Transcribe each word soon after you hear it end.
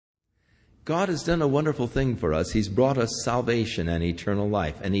God has done a wonderful thing for us. He's brought us salvation and eternal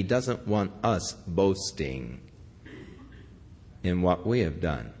life, and He doesn't want us boasting in what we have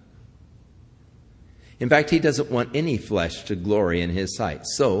done. In fact, He doesn't want any flesh to glory in His sight.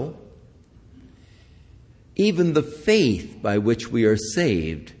 So, even the faith by which we are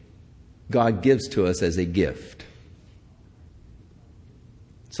saved, God gives to us as a gift.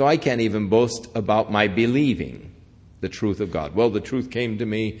 So I can't even boast about my believing the truth of God. Well, the truth came to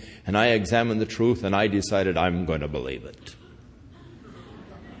me, and I examined the truth, and I decided I'm going to believe it.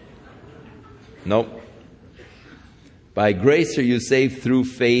 Nope. By grace are you saved through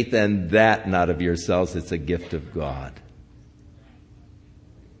faith, and that not of yourselves. It's a gift of God.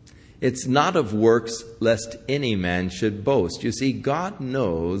 It's not of works, lest any man should boast. You see, God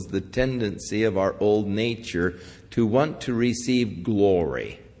knows the tendency of our old nature to want to receive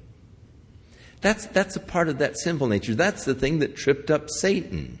glory. That's a part of that sinful nature. That's the thing that tripped up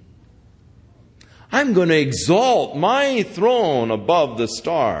Satan. I'm going to exalt my throne above the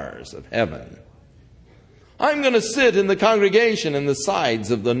stars of heaven. I'm going to sit in the congregation in the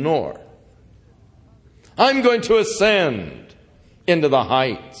sides of the north. I'm going to ascend into the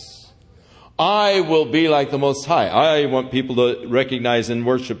heights. I will be like the Most High. I want people to recognize and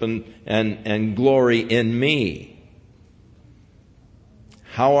worship and glory in me.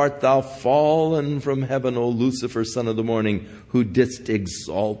 How art thou fallen from heaven, O Lucifer, son of the morning, who didst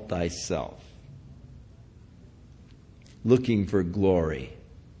exalt thyself, looking for glory.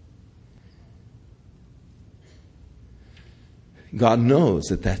 God knows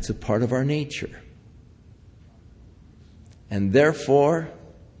that that's a part of our nature. And therefore,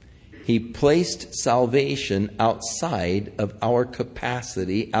 He placed salvation outside of our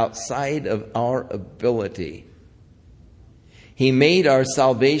capacity, outside of our ability. He made our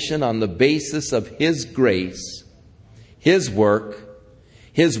salvation on the basis of His grace, His work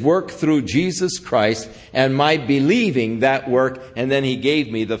through Jesus Christ, and my believing that work, and then He gave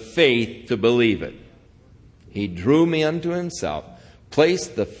me the faith to believe it. He drew me unto Himself,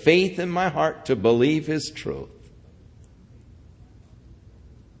 placed the faith in my heart to believe His truth.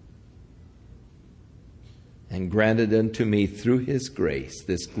 And granted unto me through His grace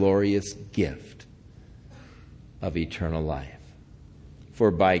this glorious gift of eternal life. For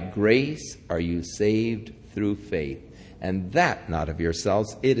by grace are you saved through faith, and that not of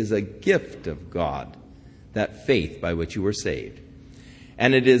yourselves. It is a gift of God, that faith by which you were saved.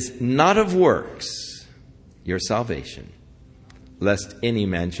 And it is not of works, your salvation, lest any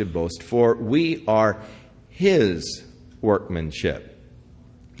man should boast. For we are His workmanship.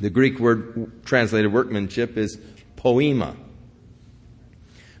 The Greek word translated workmanship is poema,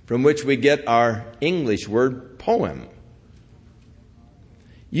 from which we get our English word poem.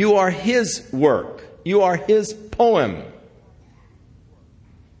 You are His work. You are His poem.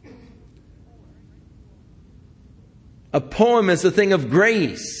 A poem is a thing of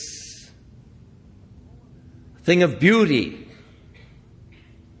grace, a thing of beauty.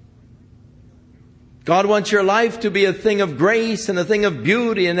 God wants your life to be a thing of grace and a thing of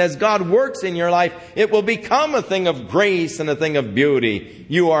beauty. And as God works in your life, it will become a thing of grace and a thing of beauty.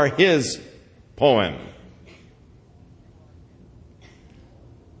 You are His poem.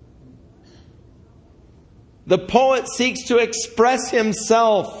 The poet seeks to express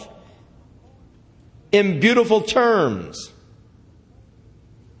himself in beautiful terms.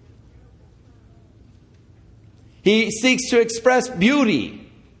 He seeks to express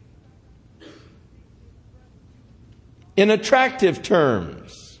beauty in attractive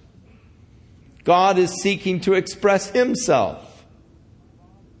terms. God is seeking to express Himself.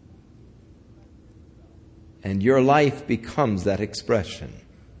 And your life becomes that expression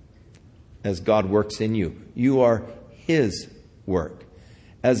as God works in you. You are His work.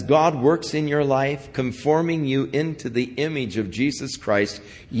 As God works in your life, conforming you into the image of Jesus Christ,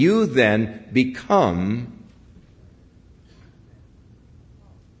 you then become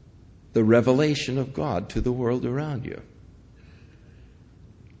the revelation of God to the world around you.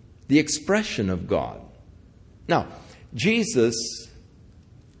 The expression of God. Now, Jesus,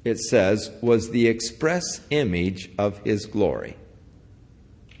 it says, was the express image of His glory.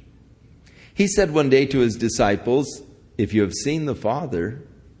 He said one day to His disciples, if you have seen the Father,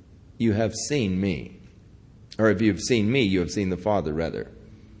 you have seen me. Or if you have seen me, you have seen the Father, rather.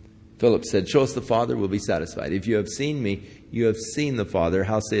 Philip said, show us the Father, we'll be satisfied. If you have seen me, you have seen the Father.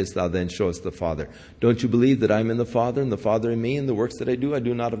 How sayest thou then, show us the Father? Don't you believe that I am in the Father, and the Father in me, and the works that I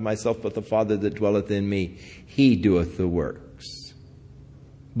do not of myself, but the Father that dwelleth in me. He doeth the works.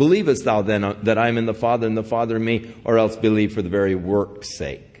 Believest thou then that I am in the Father, and the Father in me, or else believe for the very work's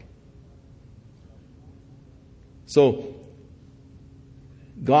sake? So,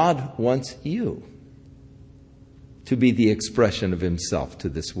 God wants you to be the expression of himself to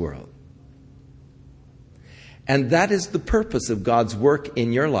this world. And that is the purpose of God's work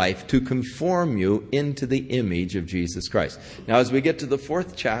in your life, to conform you into the image of Jesus Christ. Now, as we get to the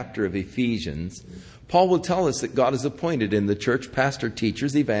 4th chapter of Ephesians, Paul will tell us that God has appointed in the church pastor,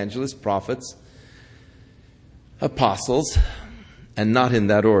 teachers, evangelists, prophets, apostles, and not in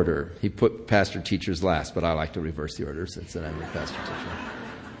that order. He put pastor, teachers last, but I like to reverse the order since then I'm the pastor, teacher.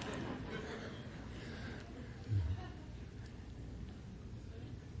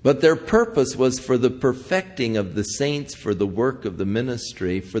 But their purpose was for the perfecting of the saints, for the work of the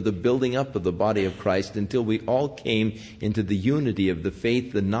ministry, for the building up of the body of Christ, until we all came into the unity of the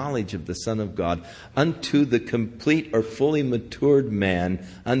faith, the knowledge of the Son of God, unto the complete or fully matured man,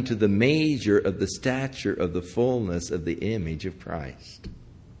 unto the measure of the stature of the fullness of the image of Christ.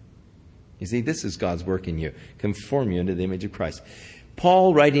 You see, this is God's work in you. Conform you into the image of Christ.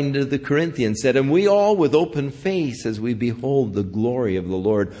 Paul, writing to the Corinthians, said, "And we all with open face, as we behold the glory of the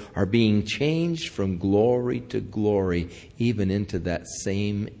Lord, are being changed from glory to glory, even into that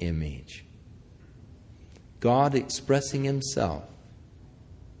same image." God expressing himself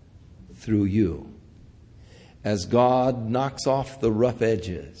through you. As God knocks off the rough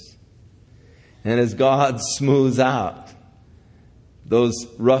edges, and as God smooths out those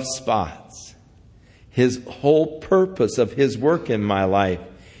rough spots, his whole purpose of his work in my life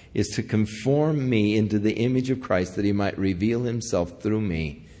is to conform me into the image of Christ, that he might reveal himself through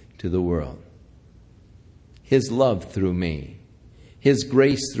me to the world. His love through me, his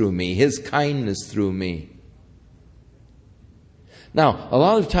grace through me, his kindness through me. Now, a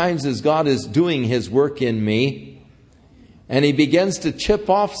lot of times as God is doing his work in me, and he begins to chip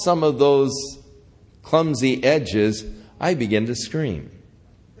off some of those clumsy edges, I begin to scream.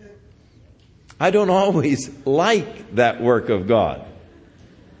 I don't always like that work of God.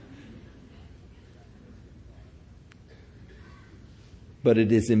 But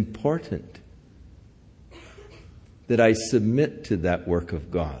it is important that I submit to that work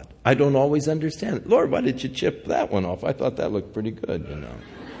of God. I don't always understand it. Lord, why did you chip that one off? I thought that looked pretty good, you know.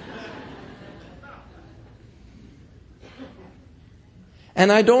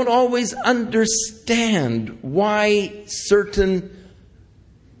 And I don't always understand why certain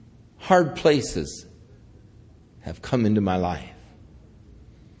hard places have come into my life.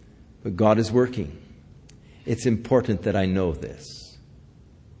 But God is working. It's important that I know this.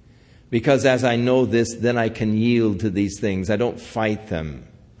 Because as I know this, then I can yield to these things. I don't fight them.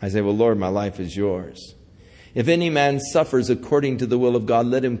 I say, well, Lord, my life is yours. If any man suffers according to the will of God,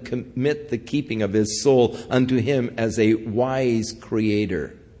 let him commit the keeping of his soul unto him as a wise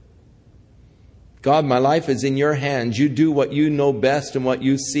creator. God, my life is in your hands. You do what you know best and what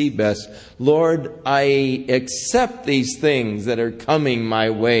you see best. Lord, I accept these things that are coming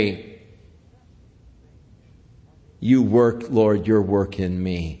my way. You work, Lord, your work in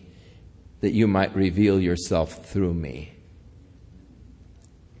me, that you might reveal yourself through me.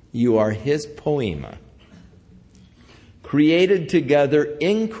 You are his poema, created together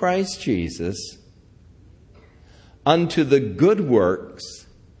in Christ Jesus unto the good works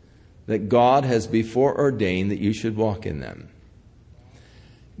that God has before ordained that you should walk in them.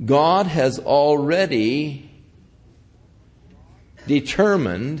 God has already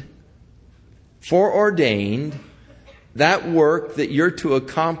determined, foreordained, that work that you're to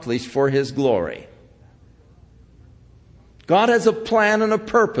accomplish for his glory. God has a plan and a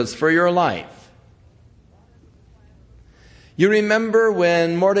purpose for your life. You remember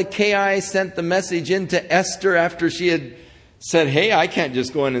when Mordecai sent the message into Esther after she had said, hey, I can't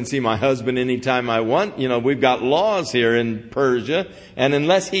just go in and see my husband anytime I want. You know, we've got laws here in Persia, and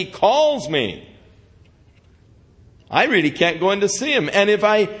unless he calls me, I really can't go in to see him. And if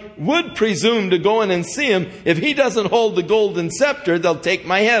I would presume to go in and see him, if he doesn't hold the golden scepter, they'll take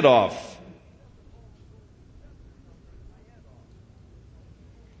my head off.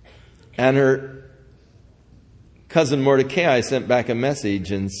 And her cousin Mordecai sent back a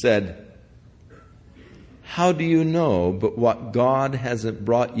message and said, how do you know but what God hasn't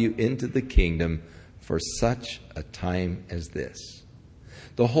brought you into the kingdom for such a time as this?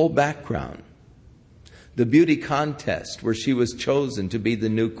 The whole background, the beauty contest where she was chosen to be the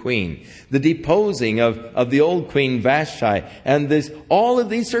new queen, the deposing of the old queen Vashti, and all of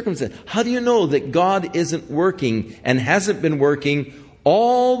these circumstances. How do you know that God isn't working and hasn't been working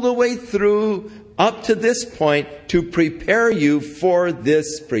all the way through up to this point to prepare you for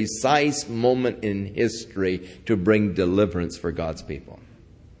this precise moment in history to bring deliverance for God's people?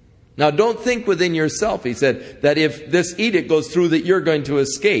 Now, don't think within yourself, he said, that if this edict goes through that you're going to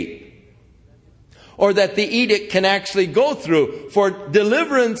escape. or that the edict can actually go through. For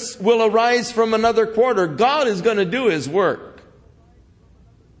deliverance will arise from another quarter. God is going to do His work.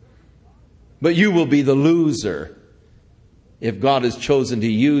 But you will be the loser if God has chosen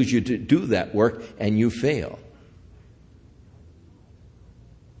to use you to do that work and you fail.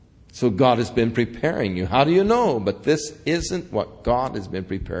 So God has been preparing you. How do you know? But this isn't what God has been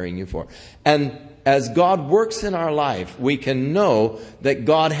preparing you for. And as God works in our life, we can know that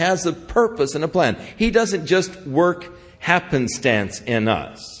God has a purpose and a plan. He doesn't just work happenstance in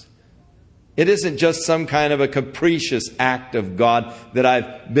us. It isn't just some kind of a capricious act of God that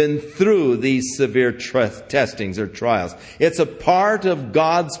I've been through these severe testings or trials. It's a part of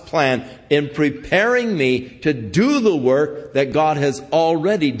God's plan in preparing me to do the work that God has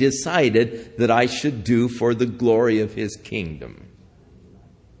already decided that I should do for the glory of His kingdom.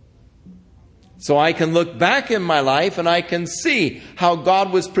 So I can look back in my life and I can see how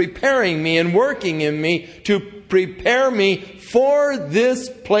God was preparing me and working in me to prepare me for this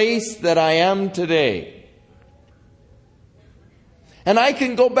place that I am today. And I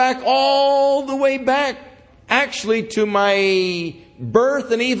can go back all the way back, actually, to my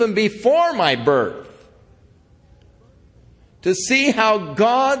birth and even before my birth, to see how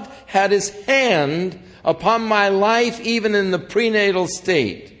God had His hand upon my life even in the prenatal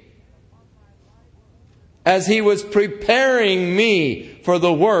state, as He was preparing me for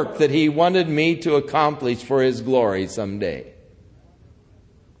the work that He wanted me to accomplish for His glory someday.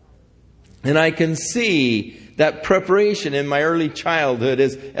 And I can see that preparation in my early childhood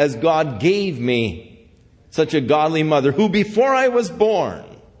as God gave me such a godly mother who, before I was born,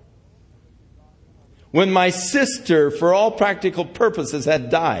 when my sister, for all practical purposes,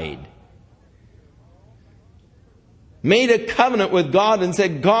 had died, made a covenant with God and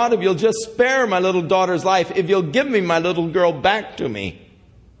said, God, if you'll just spare my little daughter's life, if you'll give me my little girl back to me,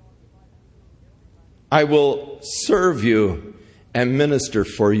 I will serve you and minister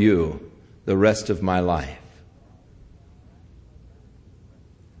for you the rest of my life.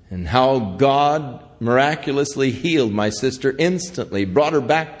 And how God miraculously healed my sister instantly, brought her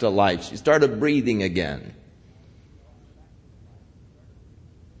back to life. She started breathing again.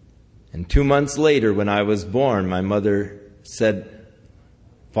 And 2 months later, when I was born, my mother said,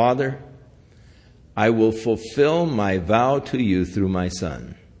 Father, I will fulfill my vow to you through my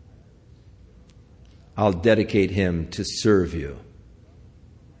son. I'll dedicate him to serve you.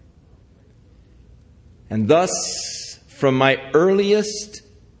 And thus, from my earliest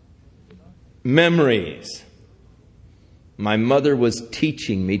memories, my mother was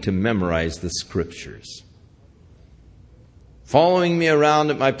teaching me to memorize the Scriptures. Following me around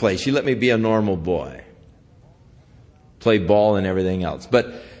at my place. She let me be a normal boy. Play ball and everything else.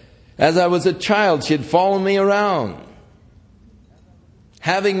 But as I was a child, she'd follow me around,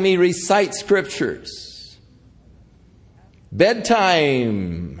 having me recite Scriptures.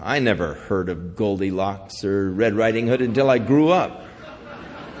 Bedtime. I never heard of Goldilocks or Red Riding Hood until I grew up.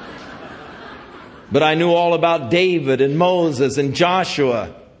 But I knew all about David and Moses and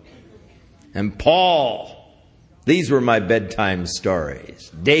Joshua and Paul. These were my bedtime stories.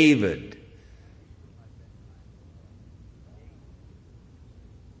 David.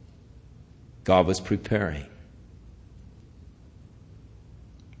 God was preparing.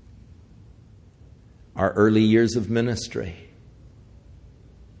 Our early years of ministry.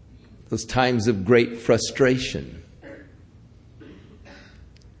 Those times of great frustration.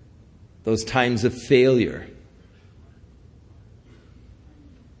 Those times of failure.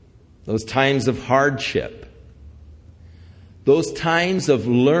 Those times of hardship. Those times of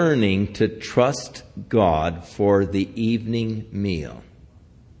learning to trust God for the evening meal.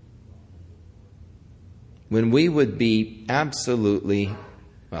 When we would be absolutely,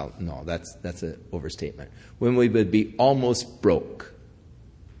 well, no, that's an overstatement. When we would be almost broke.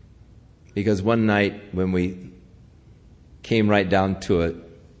 Because one night when we came right down to it,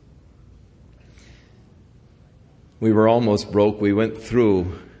 we were almost broke. We went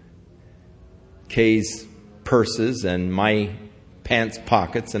through Kay's purses and my pants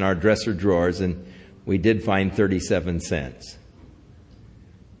pockets and our dresser drawers, and we did find 37 cents.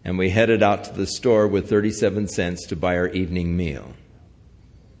 And we headed out to the store with 37 cents to buy our evening meal.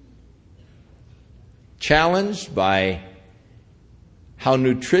 Challenged by how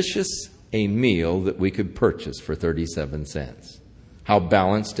nutritious a meal that we could purchase for 37 cents. How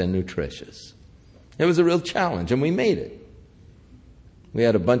balanced and nutritious. It was a real challenge, and we made it. We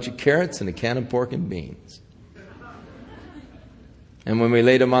had a bunch of carrots and a can of pork and beans. And when we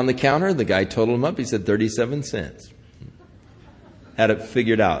laid them on the counter, the guy totaled them up. He said 37 cents. Had it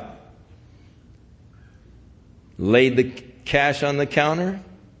figured out. Laid the cash on the counter.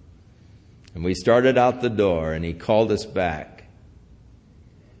 And we started out the door, and he called us back.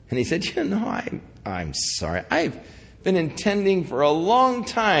 And he said, I'm sorry. I've been intending for a long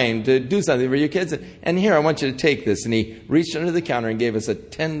time to do something for your kids. And here, I want you to take this. And he reached under the counter and gave us a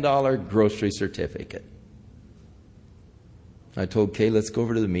 $10 grocery certificate. I told Kay, let's go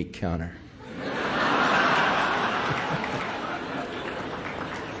over to the meat counter.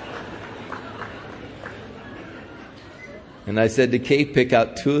 And I said to Kay, pick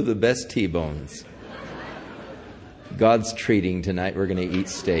out 2 of the best T-bones. God's treating tonight. We're going to eat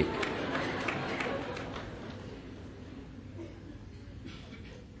steak.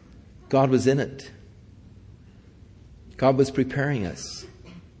 God was in it. God was preparing us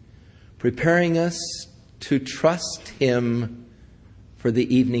to trust Him for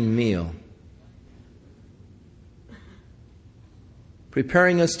the evening meal.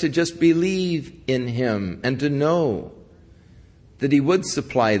 Preparing us to just believe in Him and to know that He would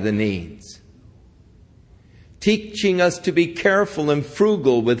supply the needs. Teaching us to be careful and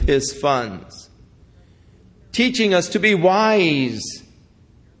frugal with His funds. Teaching us to be wise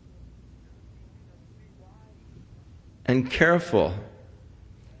and careful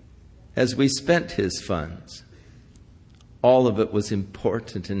as we spent His funds. All of it was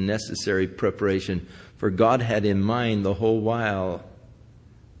important and necessary preparation, for God had in mind the whole while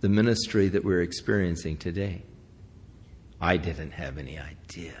the ministry that we're experiencing today. I didn't have any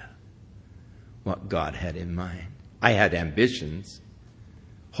idea what God had in mind. I had ambitions.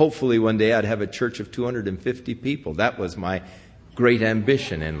 Hopefully one day I'd have a church of 250 people. That was my great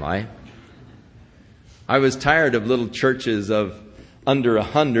ambition in life. I was tired of little churches of under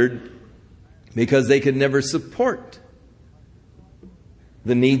 100 because they could never support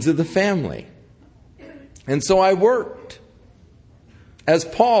the needs of the family. And so I worked as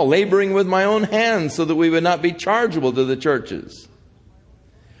Paul, laboring with my own hands so that we would not be chargeable to the churches.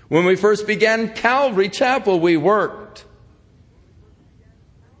 When we first began Calvary Chapel, we worked,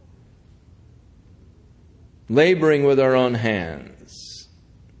 laboring with our own hands.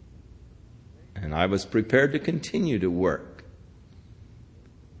 And I was prepared to continue to work.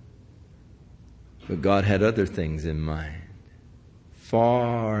 But God had other things in mind,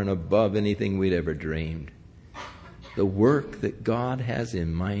 far and above anything we'd ever dreamed. The work that God has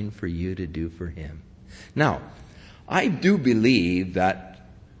in mind for you to do for Him. Now, I do believe that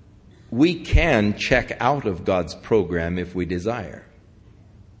we can check out of God's program if we desire.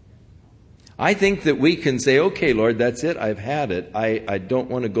 I think that we can say, okay, Lord, that's it. I've had it. I don't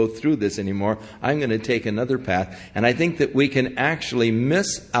want to go through this anymore. I'm going to take another path. And I think that we can actually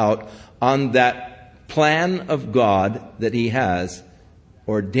miss out on that plan of God that He has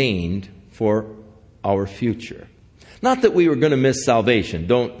ordained for our future. Not that we were going to miss salvation.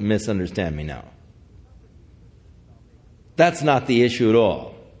 Don't misunderstand me now. That's not the issue at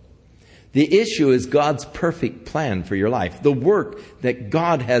all. The issue is God's perfect plan for your life. The work that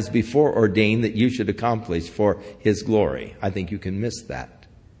God has before ordained that you should accomplish for His glory. I think you can miss that.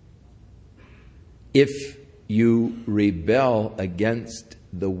 If you rebel against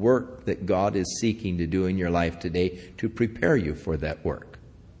the work that God is seeking to do in your life today to prepare you for that work.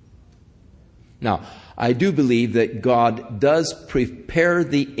 Now, I do believe that God does prepare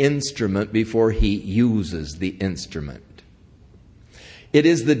the instrument before He uses the instrument. It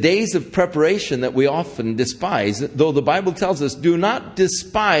is the days of preparation that we often despise, though the Bible tells us, do not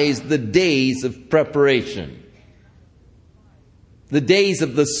despise the days of preparation. The days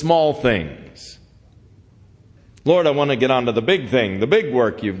of the small things. Lord, I want to get on to the big thing, the big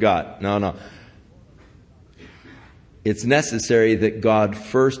work you've got. No. It's necessary that God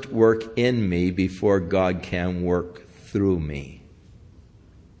first work in me before God can work through me.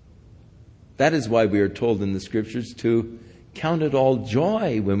 That is why we are told in the Scriptures to count it all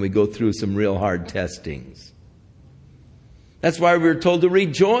joy when we go through some real hard testings. That's why we're told to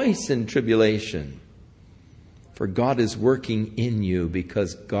rejoice in tribulation. For God is working in you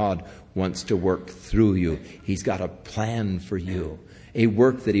because God wants to work through you. He's got a plan for you, a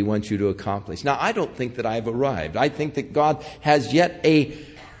work that He wants you to accomplish. Now, I don't think that I've arrived. I think that God has yet a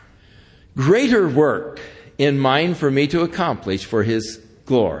greater work in mind for me to accomplish for His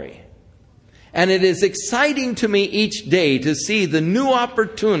glory. And it is exciting to me each day to see the new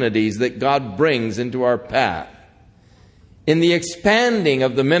opportunities that God brings into our path in the expanding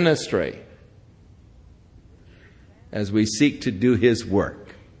of the ministry as we seek to do His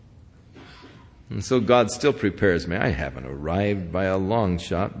work. And so God still prepares me. I haven't arrived by a long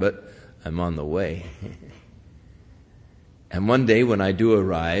shot, but I'm on the way. And one day when I do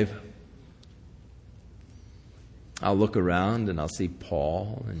arrive, I'll look around and I'll see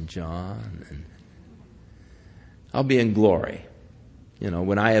Paul and John, and I'll be in glory.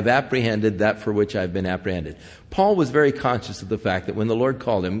 When I have apprehended that for which I've been apprehended. Paul was very conscious of the fact that when the Lord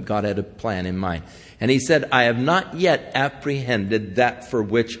called him, God had a plan in mind. And he said, I have not yet apprehended that for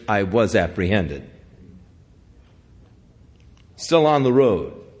which I was apprehended. Still on the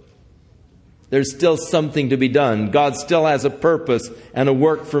road. There's still something to be done. God still has a purpose and a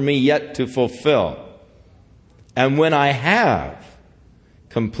work for me yet to fulfill. And when I have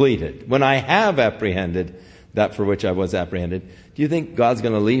completed, when I have apprehended that for which I was apprehended, do you think God's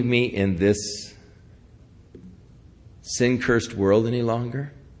going to leave me in this sin-cursed world any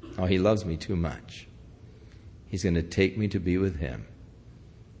longer? Oh, He loves me too much. He's going to take me to be with Him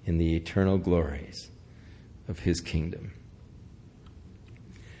in the eternal glories of His kingdom.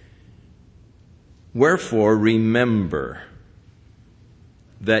 Wherefore, remember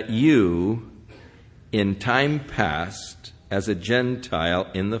that you, in time past, as a Gentile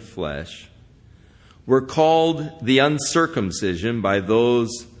in the flesh, were called the uncircumcision by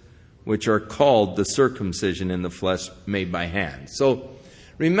those which are called the circumcision in the flesh made by hand. So,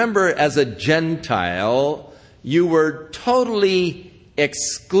 remember, as a Gentile, you were totally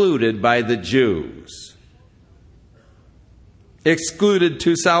excluded by the Jews. Excluded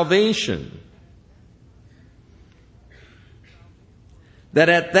to salvation. That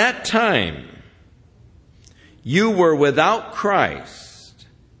at that time, you were without Christ,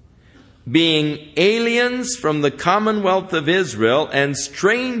 being aliens from the commonwealth of Israel and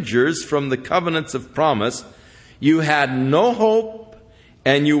strangers from the covenants of promise. You had no hope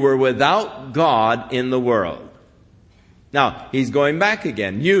and you were without God in the world. Now, he's going back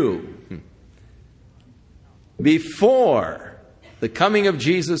again. You, before the coming of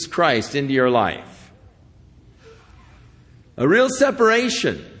Jesus Christ into your life, a real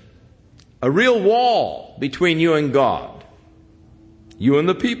separation, a real wall between you and God, you and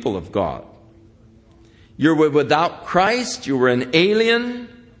the people of God. You were without Christ, you were an alien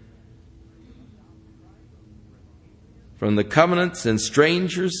from the covenants and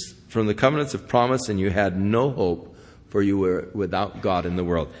strangers from the covenants of promise, and you had no hope, for you were without God in the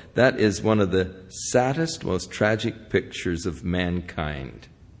world. That is one of the saddest, most tragic pictures of mankind.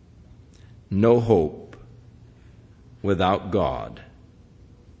 No hope. Without God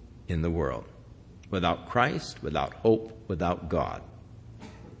in the world. Without Christ, without hope, without God.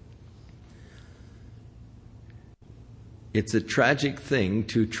 It's a tragic thing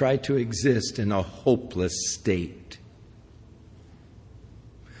to try to exist in a hopeless state.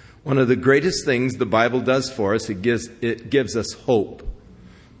 One of the greatest things the Bible does for us, it gives us hope.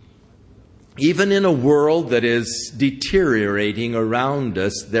 Even in a world that is deteriorating around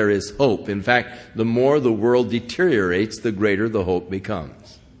us, there is hope. In fact, the more the world deteriorates, the greater the hope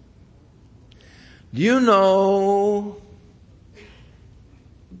becomes. Do you know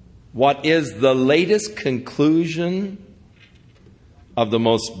what is the latest conclusion of the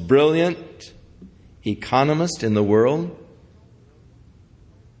most brilliant economist in the world?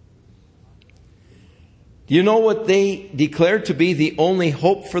 Do you know what they declare to be the only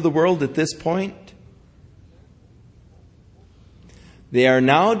hope for the world at this point? They are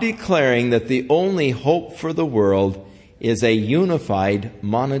now declaring that the only hope for the world is a unified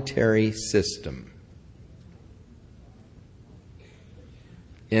monetary system.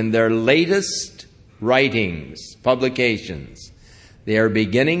 In their latest writings, publications, they are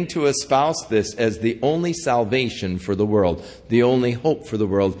beginning to espouse this as the only salvation for the world. The only hope for the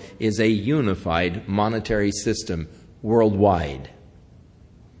world is a unified monetary system worldwide.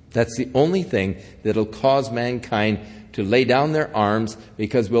 That's the only thing that'll cause mankind to lay down their arms,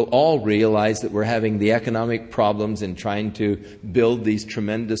 because we'll all realize that we're having the economic problems in trying to build these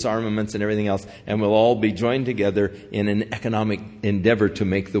tremendous armaments and everything else, and we'll all be joined together in an economic endeavor to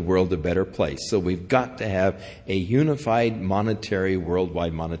make the world a better place. So we've got to have a unified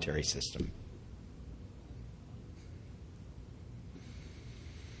worldwide monetary system.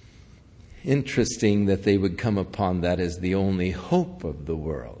 Interesting that they would come upon that as the only hope of the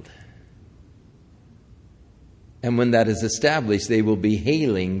world. And when that is established, they will be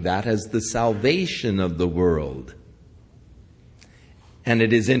hailing that as the salvation of the world. And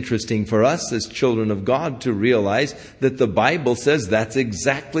it is interesting for us as children of God to realize that the Bible says that's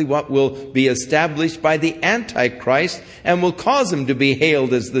exactly what will be established by the Antichrist and will cause him to be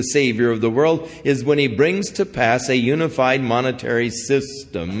hailed as the Savior of the world, is when he brings to pass a unified monetary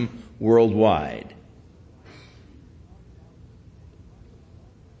system worldwide.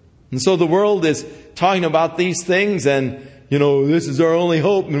 And so the world is talking about these things, and, this is our only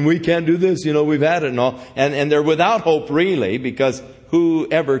hope, and we can't do this, we've had it and all. And they're without hope, really, because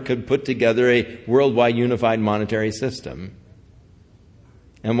whoever could put together a worldwide unified monetary system?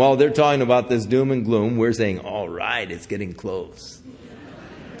 And while they're talking about this doom and gloom, we're saying, all right, it's getting close.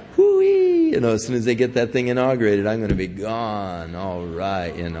 woo-wee, as soon as they get that thing inaugurated, I'm going to be gone. All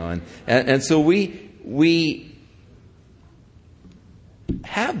right, And so we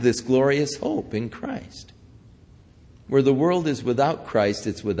have this glorious hope in Christ. Where the world is without Christ,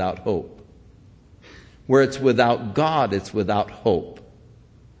 it's without hope. Where it's without God, it's without hope.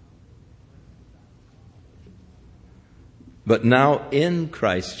 But now in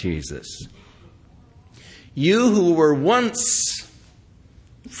Christ Jesus, you who were once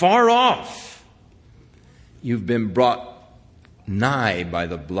far off, you've been brought nigh by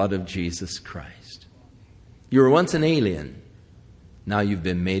the blood of Jesus Christ. You were once an alien. Now you've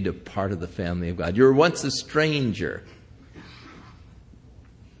been made a part of the family of God. You were once a stranger.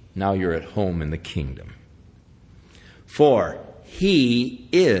 Now you're at home in the kingdom. For He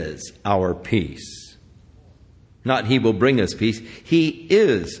is our peace. Not He will bring us peace. He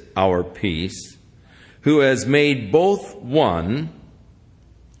is our peace, who has made both one,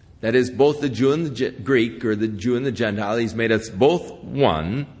 that is, both the Jew and the Greek, or the Jew and the Gentile. He's made us both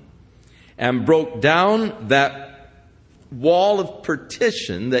one, and broke down that wall of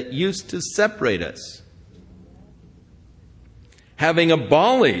partition that used to separate us, having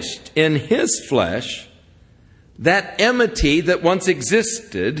abolished in His flesh that enmity that once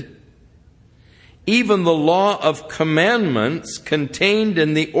existed, even the law of commandments contained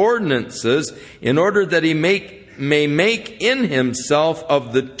in the ordinances, in order that He may make in Himself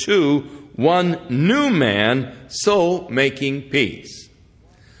of the two one new man, so making peace.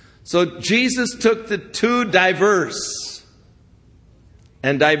 So Jesus took the two diverse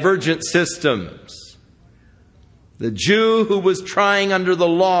and divergent systems. The Jew who was trying under the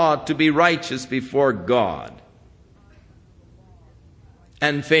law to be righteous before God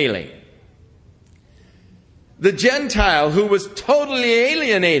and failing. The Gentile who was totally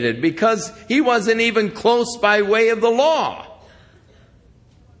alienated because he wasn't even close by way of the law.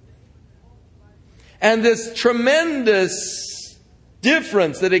 And this tremendous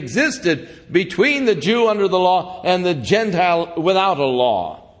difference that existed between the Jew under the law and the Gentile without a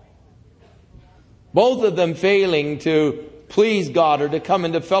law. Both of them failing to please God or to come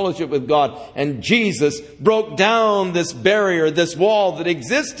into fellowship with God. And Jesus broke down this barrier, this wall that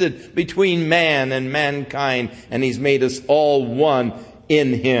existed between man and mankind. And He's made us all one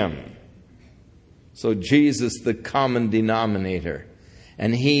in Him. So Jesus, the common denominator.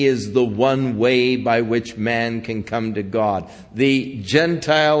 And He is the one way by which man can come to God. The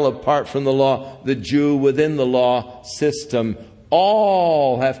Gentile apart from the law, the Jew within the law system,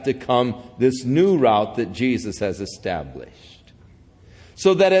 all have to come this new route that Jesus has established.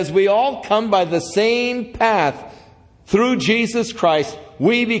 So that as we all come by the same path through Jesus Christ,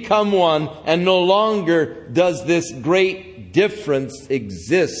 we become one, and no longer does this great difference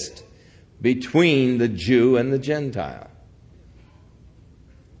exist between the Jew and the Gentile.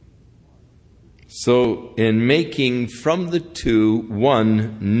 So in making from the two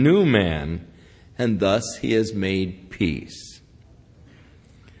one new man, and thus He has made peace,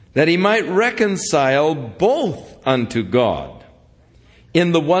 that He might reconcile both unto God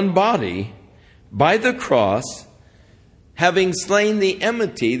in the one body by the cross, having slain the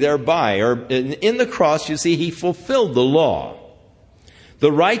enmity thereby. Or in the cross, you see, He fulfilled the law.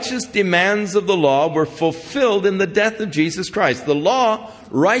 The righteous demands of the law were fulfilled in the death of Jesus Christ. The law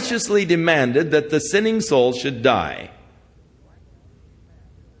righteously demanded that the sinning soul should die.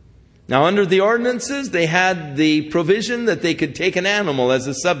 Now, under the ordinances, they had the provision that they could take an animal as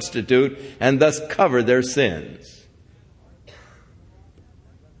a substitute and thus cover their sins.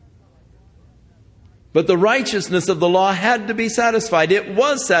 But the righteousness of the law had to be satisfied. It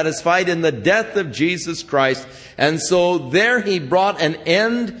was satisfied in the death of Jesus Christ. And so there He brought an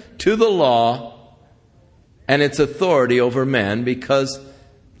end to the law and its authority over man, because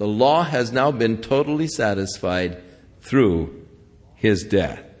the law has now been totally satisfied through His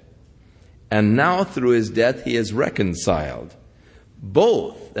death. And now through His death He has reconciled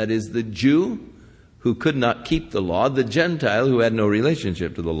both, that is, the Jew who could not keep the law, the Gentile who had no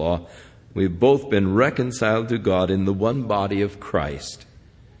relationship to the law. We've both been reconciled to God in the one body of Christ.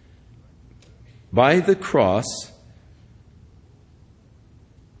 By the cross,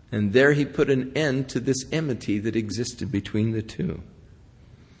 and there He put an end to this enmity that existed between the two.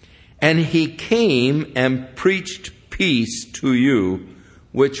 And He came and preached peace to you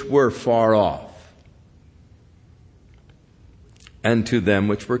which were far off, and to them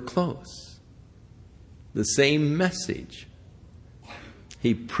which were close. The same message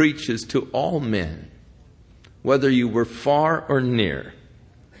He preaches to all men, whether you were far or near.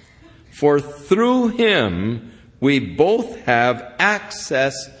 For through Him we both have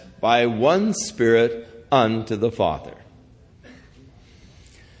access by one Spirit unto the Father.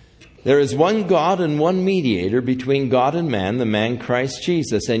 There is one God and one mediator between God and man, the man Christ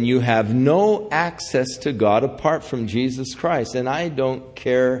Jesus. And you have no access to God apart from Jesus Christ. And I don't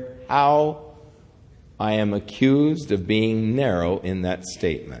care how I am accused of being narrow in that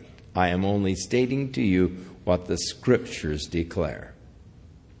statement. I am only stating to you what the Scriptures declare.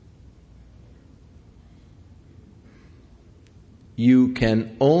 You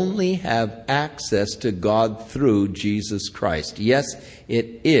can only have access to God through Jesus Christ. Yes,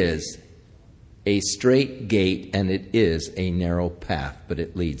 it is a straight gate and it is a narrow path, but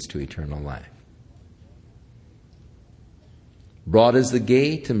it leads to eternal life. Broad is the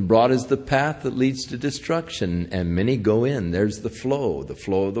gate and broad is the path that leads to destruction, and many go in. There's the flow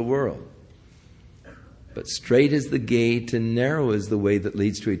of the world. But straight is the gate and narrow is the way that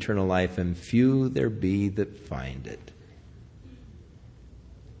leads to eternal life, and few there be that find it.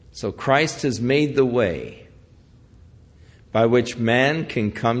 So Christ has made the way by which man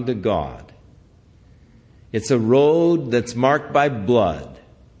can come to God. It's a road that's marked by blood,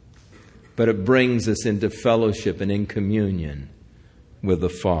 but it brings us into fellowship and in communion with the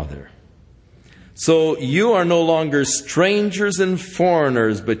Father. So you are no longer strangers and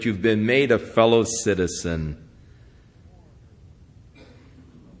foreigners, but you've been made a fellow citizen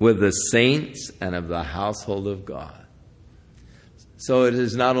with the saints and of the household of God. So it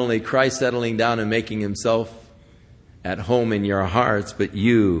is not only Christ settling down and making himself at home in your hearts, but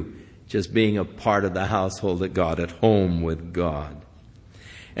you just being a part of the household of God, at home with God.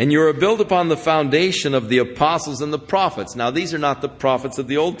 And you are built upon the foundation of the apostles and the prophets. Now, these are not the prophets of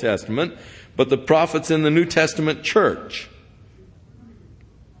the Old Testament, but the prophets in the New Testament church.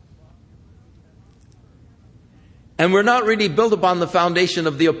 And we're not really built upon the foundation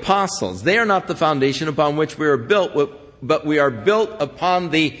of the apostles. They are not the foundation upon which we are built, but we are built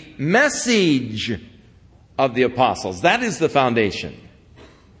upon the message of the apostles. That is the foundation.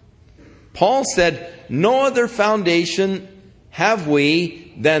 Paul said, "No other foundation have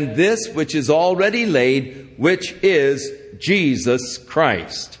we than this which is already laid, which is Jesus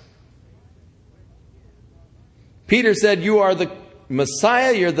Christ." Peter said, "You are the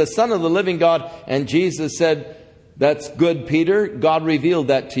Messiah, you're the Son of the living God." And Jesus said, "That's good, Peter. God revealed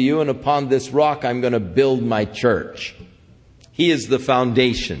that to you, and upon this rock I'm going to build my church." He is the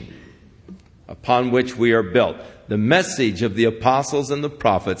foundation upon which we are built. The message of the apostles and the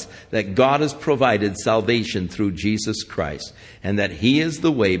prophets that God has provided salvation through Jesus Christ, and that He is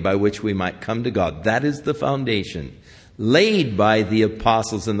the way by which we might come to God. That is the foundation laid by the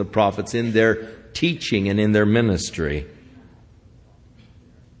apostles and the prophets in their teaching and in their ministry.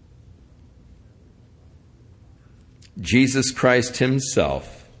 Jesus Christ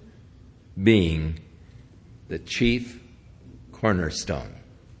Himself being the chief cornerstone.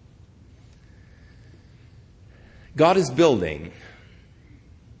 God is building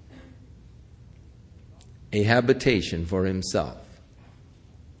a habitation for Himself,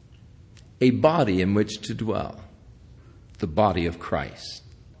 a body in which to dwell, the body of Christ,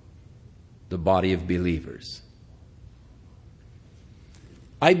 the body of believers.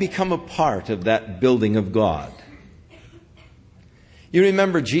 I become a part of that building of God. You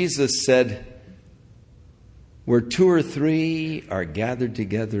remember Jesus said, "Where two or three are gathered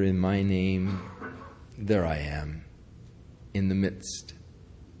together in my name, there I am in the midst."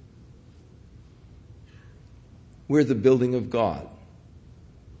 We're the building of God.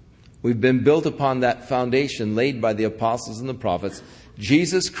 We've been built upon that foundation laid by the apostles and the prophets,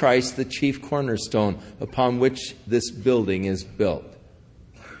 Jesus Christ, the chief cornerstone upon which this building is built.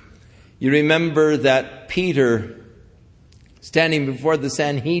 You remember that Peter, standing before the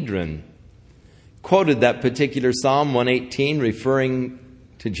Sanhedrin, quoted that particular Psalm 118, referring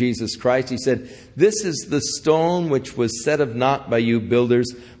to Jesus Christ. He said, "This is the stone which was set of naught by you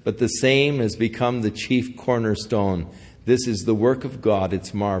builders, but the same has become the chief cornerstone. This is the work of God.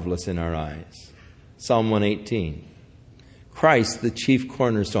 It's marvelous in our eyes." Psalm 118. Christ, the chief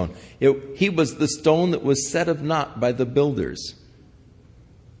cornerstone. He was the stone that was set of naught by the builders.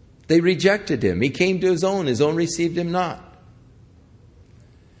 They rejected Him. He came to His own received Him not.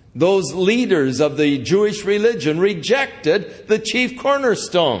 Those leaders of the Jewish religion rejected the chief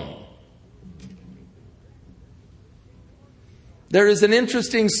cornerstone. There is an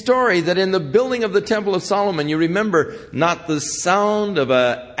interesting story that in the building of the Temple of Solomon, you remember, not the sound of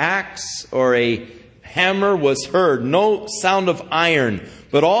an axe or a hammer was heard, no sound of iron,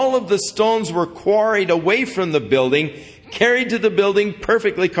 but all of the stones were quarried away from the building, carried to the building,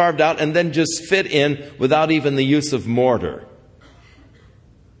 perfectly carved out, and then just fit in without even the use of mortar.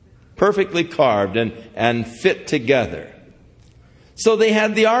 Perfectly carved and fit together. So they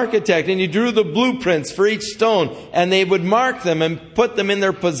had the architect, and he drew the blueprints for each stone, and they would mark them and put them in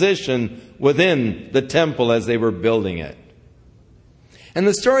their position within the temple as they were building it. And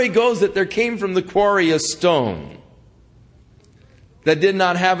the story goes that there came from the quarry a stone that did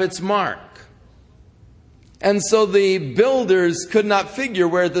not have its mark. And so the builders could not figure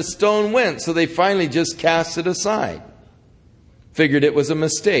where the stone went, so they finally just cast it aside. Figured it was a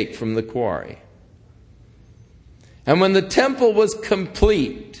mistake from the quarry. And when the temple was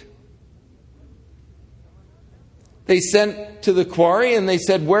complete, they sent to the quarry and they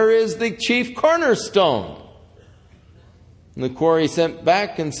said, "Where is the chief cornerstone?" And the quarry sent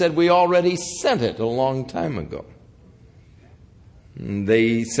back and said, "We already sent it a long time ago." And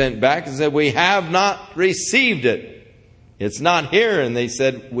they sent back and said, "We have not received it. It's not here." And they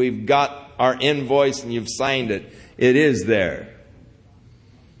said, "We've got our invoice and you've signed it. It is there."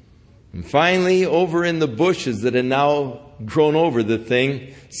 And finally, over in the bushes that had now grown over the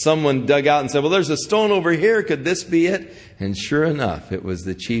thing, someone dug out and said, "Well, there's a stone over here. Could this be it?" And sure enough, it was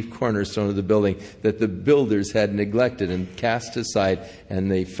the chief cornerstone of the building that the builders had neglected and cast aside. And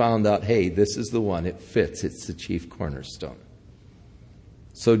they found out, hey, this is the one. It fits. It's the chief cornerstone.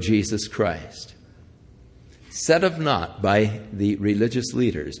 So Jesus Christ, set of naught by the religious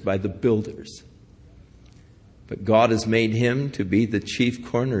leaders, by the builders, but God has made him to be the chief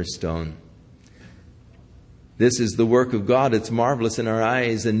cornerstone. This is the work of God. It's marvelous in our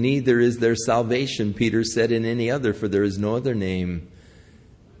eyes, and neither is there salvation, Peter said, in any other, for there is no other name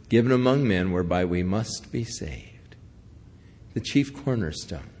given among men whereby we must be saved. The chief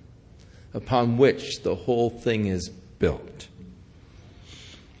cornerstone upon which the whole thing is built.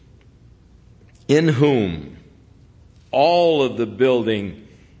 In whom all of the building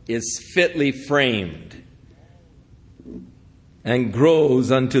is fitly framed and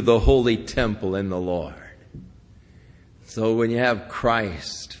grows unto the holy temple in the Lord. So when you have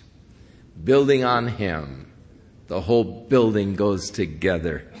Christ building on him, the whole building goes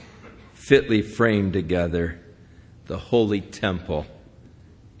together, fitly framed together, the holy temple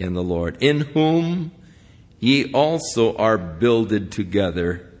in the Lord. In whom ye also are builded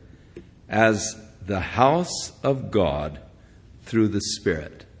together as the house of God through the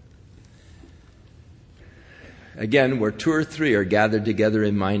Spirit. Again, where 2 or 3 are gathered together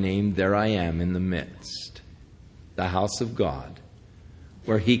in my name, there I am in the midst. The house of God,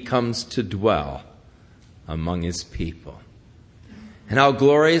 where he comes to dwell among his people. And how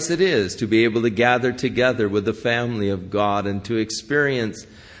glorious it is to be able to gather together with the family of God and to experience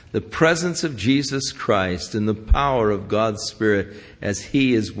the presence of Jesus Christ and the power of God's Spirit as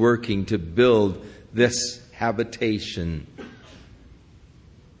he is working to build this habitation.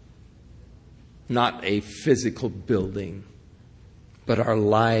 Not a physical building, but our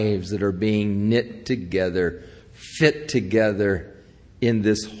lives that are being knit together, fit together in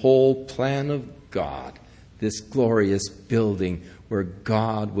this whole plan of God, this glorious building where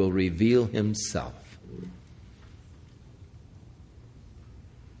God will reveal himself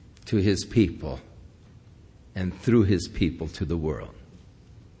to his people and through his people to the world.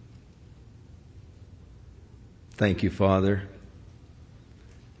 Thank you, Father,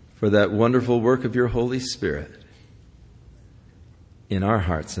 for that wonderful work of your Holy Spirit in our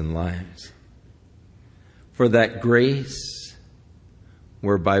hearts and lives, for that grace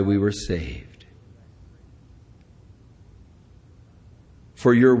whereby we were saved,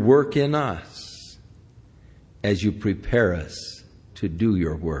 for your work in us as you prepare us to do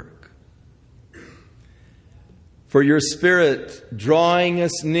your work, for your Spirit drawing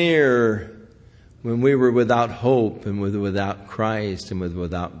us near when we were without hope and without Christ and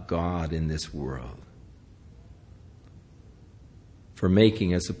without God in this world, for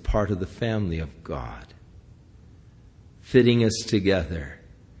making us a part of the family of God, fitting us together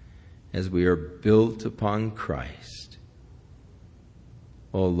as we are built upon Christ.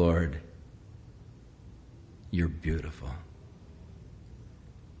 Oh Lord, you're beautiful.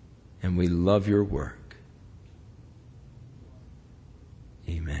 And we love your work.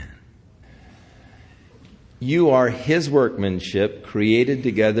 Amen. You are his workmanship, created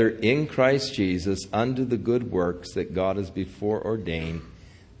together in Christ Jesus unto the good works that God has before ordained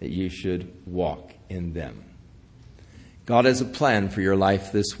that you should walk in them. God has a plan for your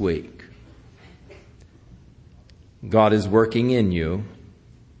life this week. God is working in you.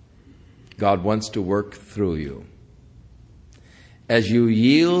 God wants to work through you. As you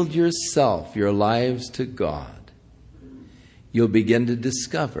yield yourself, your lives to God, you'll begin to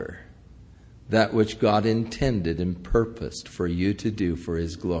discover that which God intended and purposed for you to do for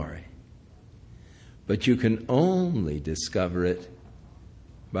his glory. But you can only discover it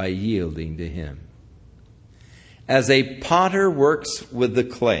by yielding to him. as a potter works with the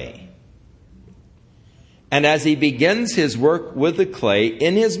clay. And as he begins his work with the clay,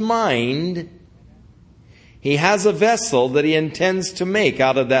 in his mind, he has a vessel that he intends to make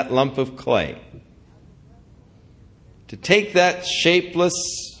out of that lump of clay. To take that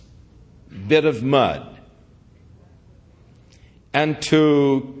shapeless bit of mud and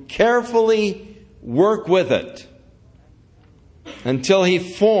to carefully work with it until he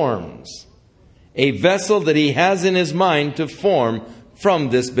forms a vessel that he has in his mind to form from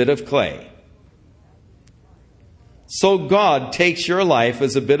this bit of clay. So God takes your life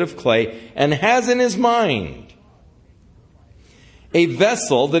as a bit of clay and has in his mind a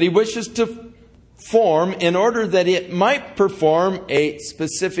vessel that he wishes to form in order that it might perform a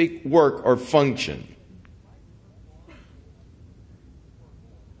specific work or function.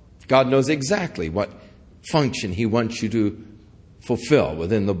 God knows exactly what function he wants you to fulfill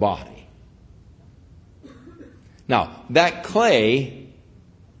within the body. Now, that clay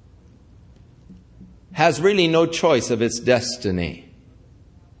has really no choice of its destiny.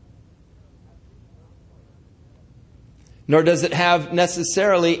 Nor does it have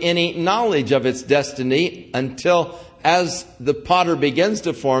necessarily any knowledge of its destiny until, as the potter begins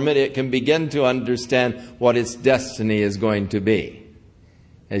to form it, it can begin to understand what its destiny is going to be.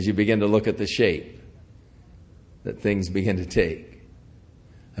 As you begin to look at the shape that things begin to take,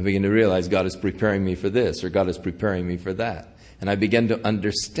 I begin to realize God is preparing me for this, or God is preparing me for that. And I begin to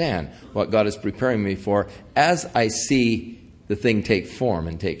understand what God is preparing me for as I see the thing take form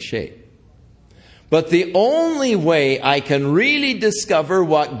and take shape. But the only way I can really discover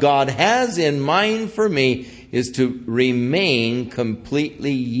what God has in mind for me is to remain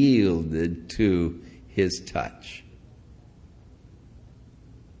completely yielded to his touch.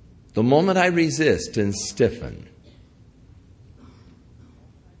 The moment I resist and stiffen,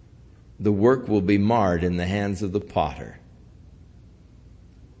 the work will be marred in the hands of the potter.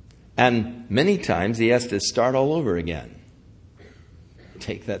 And many times he has to start all over again.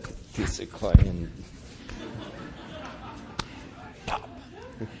 Take that piece of clay and pop.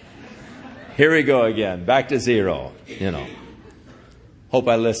 Here we go again, back to zero. Hope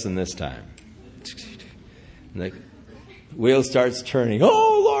I listen this time. And the wheel starts turning.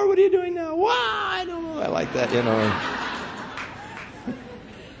 Oh, Lord, what are you doing now? Wow, I don't know. I like that,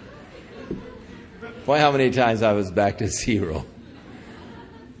 Boy, how many times I was back to zero.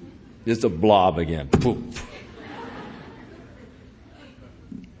 Just a blob again. Poof.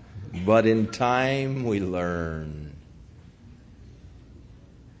 But in time we learn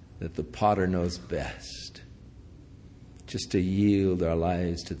that the potter knows best. Just to yield our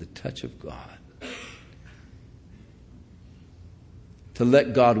lives to the touch of God. To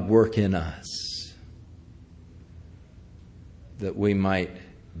let God work in us. That we might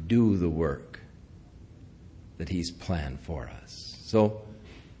do the work that he's planned for us. So,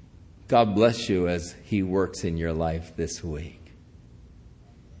 God bless you as he works in your life this week,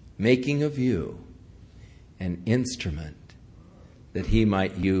 making of you an instrument that he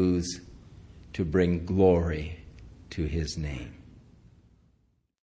might use to bring glory to his name.